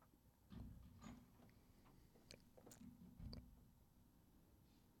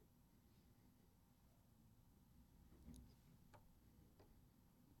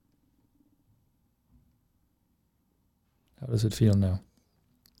 How does it feel now?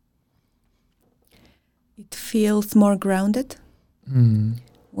 It feels more grounded.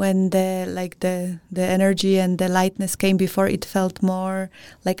 When the energy and the lightness came before, it felt more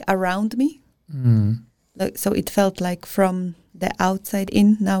like around me. So it felt like from the outside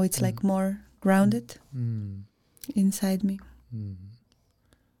in. Now it's like more grounded inside me. All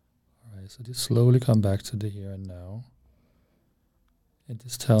right, so just slowly come back to the here and now. And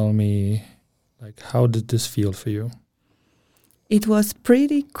just tell me, like, how did this feel for you? It was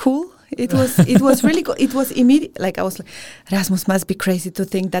pretty cool. It was really cool. It was immediate. Like I was like, Rasmus must be crazy to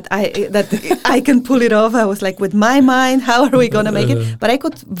think that I can pull it off. I was like, with my mind, how are we gonna make it? But I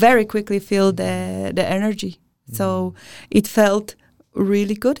could very quickly feel the energy. So it felt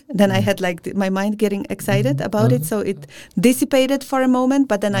really good. Then I had like my mind getting excited about it. So it dissipated for a moment,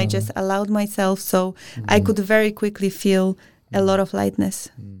 but then I just allowed myself. So I could very quickly feel a lot of lightness.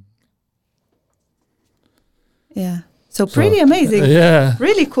 Yeah. So pretty amazing. Yeah.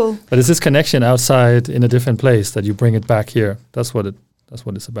 Really cool. But it's this connection outside in a different place that you bring it back here. That's what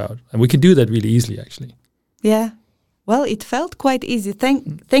it's about. And we can do that really easily, actually. Yeah. Well, it felt quite easy.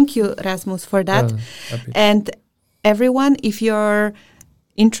 Thank you, Rasmus, for that. And everyone, if you're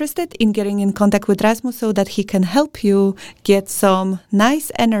interested in getting in contact with Rasmus so that he can help you get some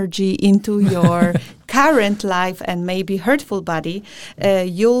nice energy into your current life and maybe hurtful body,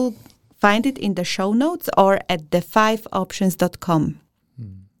 you'll find it in the show notes or at the5options.com.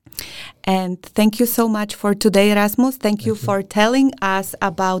 And thank you so much for today, Rasmus. Thank you for telling us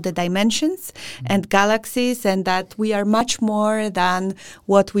about the dimensions and galaxies, and that we are much more than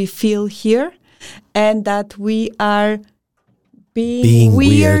what we feel here, and that we are being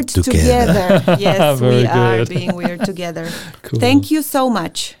weird together. Yes, we are being weird together. Cool. Thank you so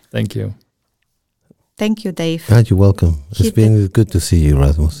much. Thank you. Thank you, Dave. You're welcome. It's been good to see you,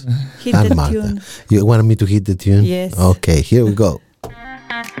 Rasmus. Hit and the Marta. tune. You wanted me to hit the tune? Yes. Okay, here we go.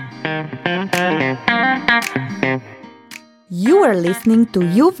 You are listening to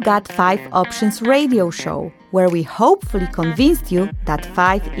You've Got 5 Options radio show, where we hopefully convinced you that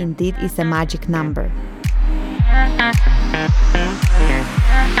 5 indeed is a magic number.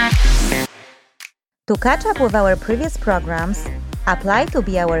 To catch up with our previous programs, apply to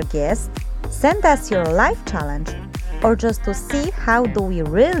be our guest, send us your life challenge, or just to see how do we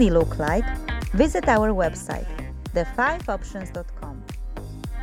really look like, visit our website, the5options.com.